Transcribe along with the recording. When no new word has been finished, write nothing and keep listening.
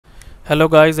Hello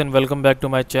guys and welcome back to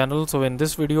my channel. So in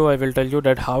this video I will tell you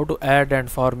that how to add and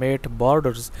format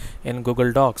borders in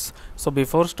Google Docs. So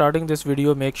before starting this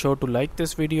video, make sure to like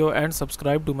this video and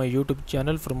subscribe to my YouTube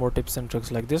channel for more tips and tricks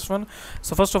like this one.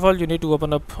 So first of all, you need to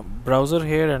open up browser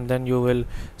here and then you will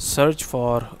search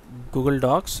for Google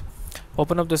Docs.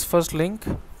 Open up this first link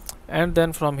and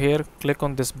then from here click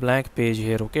on this blank page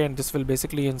here, okay, and this will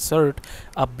basically insert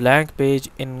a blank page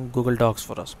in Google Docs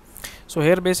for us. So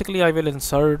here basically I will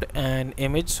insert an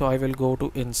image, so I will go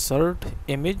to insert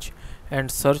image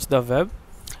and search the web,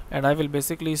 and I will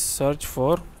basically search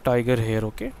for tiger here,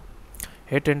 okay,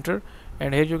 hit enter,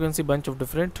 and here you can see bunch of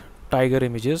different tiger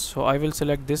images. So I will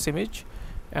select this image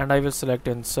and I will select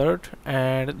insert,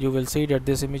 and you will see that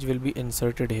this image will be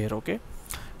inserted here, okay.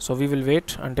 So we will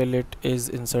wait until it is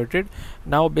inserted.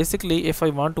 Now basically if I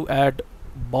want to add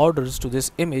borders to this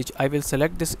image, I will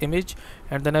select this image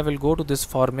and then I will go to this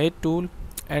format tool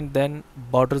and then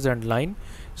borders and line.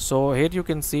 So here you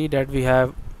can see that we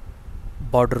have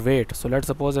border weight. So let's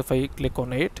suppose if I click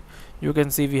on it, you can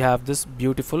see we have this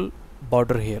beautiful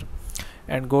border here,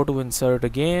 and go to insert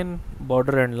again,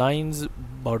 border and lines,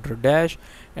 border dash,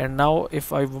 and now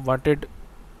if I wanted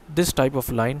this type of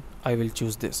line, I will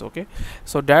choose this, okay.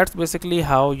 So that's basically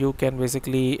how you can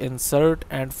basically insert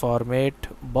and format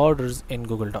borders in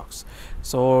Google Docs.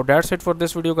 So that's it for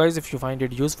this video guys. If you find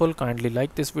it useful, kindly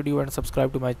like this video and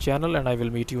subscribe to my channel, and I will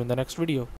meet you in the next video.